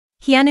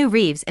Keanu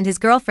Reeves and his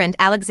girlfriend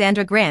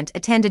Alexandra Grant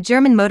attend a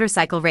German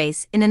motorcycle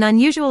race in an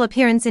unusual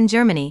appearance in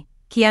Germany.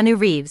 Keanu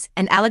Reeves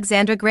and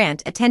Alexandra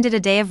Grant attended a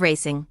day of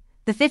racing.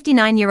 The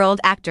 59-year-old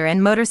actor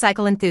and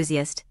motorcycle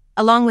enthusiast,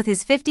 along with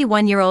his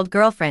 51-year-old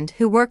girlfriend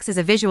who works as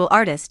a visual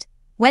artist,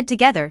 went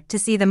together to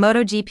see the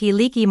MotoGP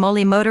Leaky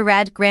Moly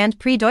Motorrad Grand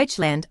Prix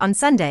Deutschland on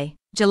Sunday,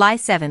 July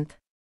 7.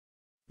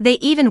 They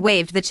even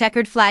waved the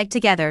checkered flag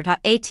together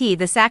at the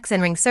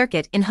Sachsenring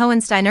circuit in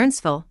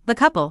Hohenstein-Ernstfall. The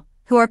couple,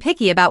 who are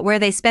picky about where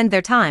they spend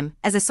their time,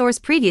 as a source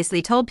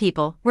previously told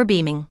People, were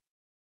beaming.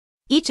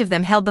 Each of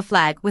them held the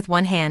flag with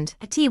one hand.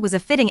 It was a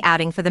fitting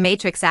outing for the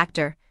Matrix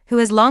actor, who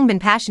has long been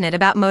passionate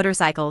about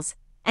motorcycles,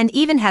 and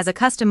even has a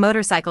custom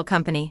motorcycle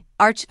company.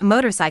 Arch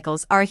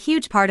motorcycles are a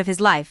huge part of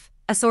his life,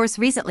 a source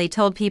recently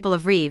told People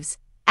of Reeves,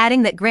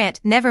 adding that Grant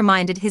never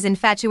minded his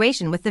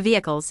infatuation with the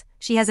vehicles.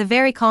 She has a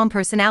very calm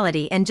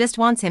personality and just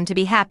wants him to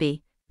be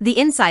happy, the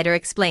insider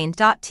explained.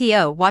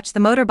 To watch the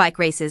motorbike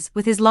races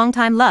with his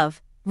longtime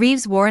love,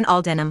 Reeves wore an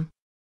all-denim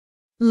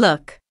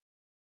look.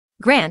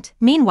 Grant,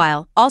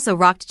 meanwhile, also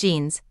rocked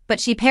jeans, but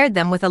she paired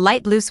them with a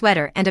light blue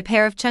sweater and a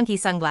pair of chunky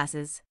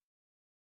sunglasses.